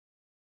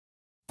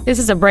This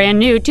is a brand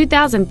new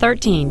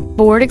 2013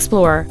 Ford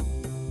Explorer.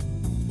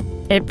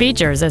 It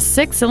features a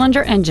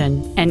 6-cylinder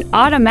engine, an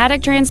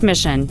automatic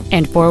transmission,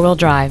 and 4-wheel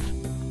drive.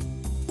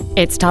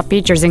 Its top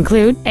features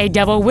include a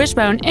double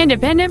wishbone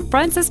independent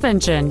front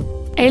suspension,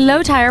 a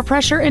low tire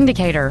pressure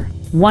indicator,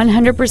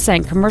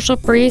 100%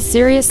 commercial-free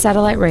Sirius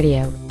satellite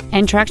radio,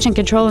 and traction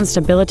control and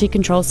stability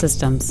control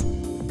systems.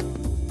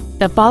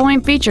 The following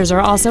features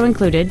are also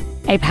included: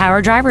 a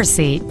power driver's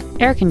seat,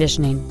 air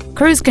conditioning,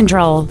 cruise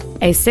control,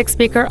 a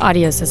 6-speaker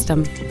audio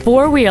system,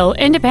 4-wheel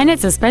independent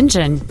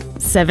suspension,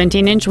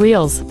 17-inch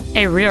wheels,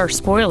 a rear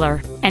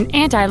spoiler, an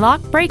anti-lock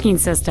braking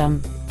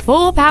system,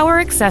 full power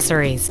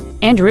accessories,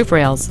 and roof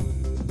rails.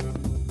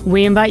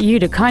 We invite you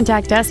to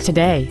contact us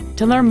today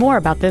to learn more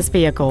about this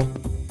vehicle.